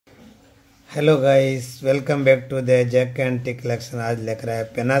Hello guys, welcome back to the Jack and T collection. आज लेकर आया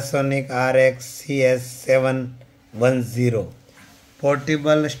Panasonic RX-CS710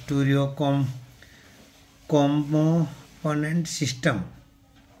 portable studio component system.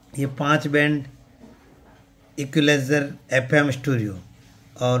 ये 5 band equaliser FM studio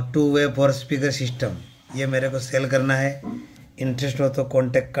और 2 वे 4 speaker system. ये मेरे को सेल करना है। इंटरेस्ट हो तो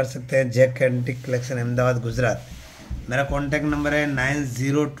कांटेक्ट कर सकते हैं। Jack and T collection, Ahmedabad, Gujarat. मेरा कॉन्टैक्ट नंबर है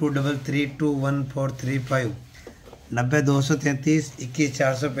 9023321435 90 233 21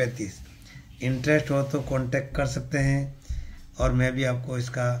 435। इंटरेस्ट हो तो कांटेक्ट कर सकते हैं। और मैं भी आपको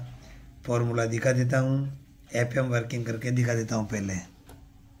इसका फॉर्मूला दिखा देता हूँ, FM वर्किंग करके दिखा देता हूँ पहले।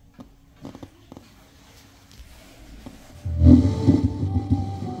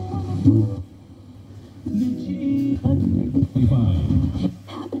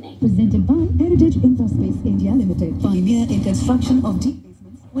 Presented by Heritage Infospace India Limited. Pioneer in construction of deep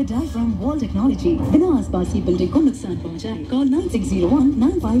basements with diaphragm wall technology. बिना आसपास की बिल्डिंग को नुकसान पहुंचाए। Call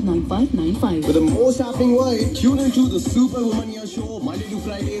 9601-959595. With the most happening wide, tune into the Super Womania Show Monday to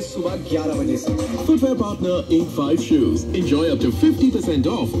Friday सुबह 11 बजे से। Footwear partner Ink 5 Shoes. Enjoy up to 50%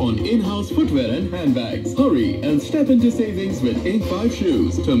 off on in-house footwear and handbags. Hurry and step into savings with Ink 5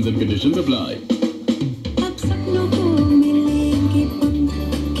 Shoes. Terms and conditions apply.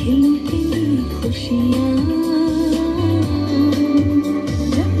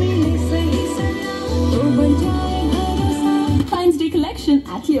 Collection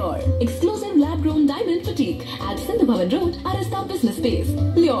at Lure. Exclusive lab-grown diamond boutique at Sindhu Road, Arista Business Space.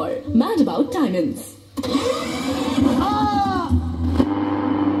 Lure, mad about diamonds.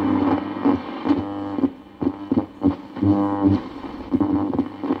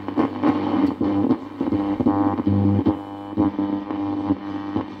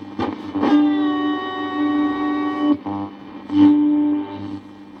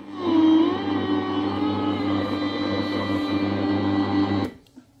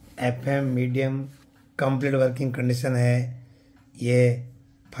 FM medium complete working condition है। ये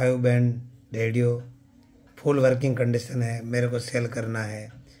 5 band radio full working condition है। मेरे को cell करना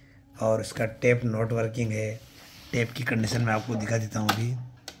है। और इसका tape not working है। टेप की कंडीशन मैं आपको दिखा देता हूँ। अभी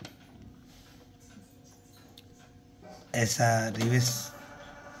ऐसा रिवर्स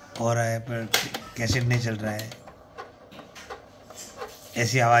हो रहा है पर कैसेट नहीं चल रहा है।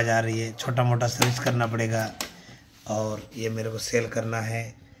 ऐसी आवाज़ आ रही है। छोटा मोटा सर्विस करना पड़ेगा। और ये मेरे को सेल करना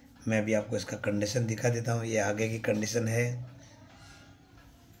है। मैं भी आपको इसका कंडीशन दिखा देता हूँ। ये आगे की कंडीशन है,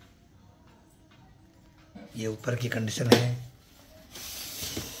 ये ऊपर की कंडीशन है,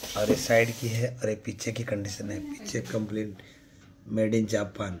 और ये साइड की है, और ये पीछे की कंडीशन है। पीछे complete made in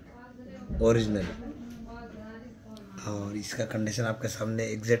Japan original. और इसका कंडीशन आपके सामने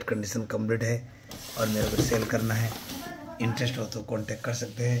एग्जैक्ट कंडीशन कंप्लीट है। और मेरे को सेल करना है। इंटरेस्ट हो तो कांटेक्ट कर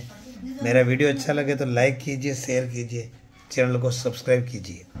सकते हैं। मेरा वीडियो अच्छा लगे तो लाइक कीजिए, शेयर कीजिए, चैनल को सब्सक्राइब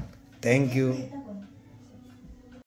कीजिए। Thank you.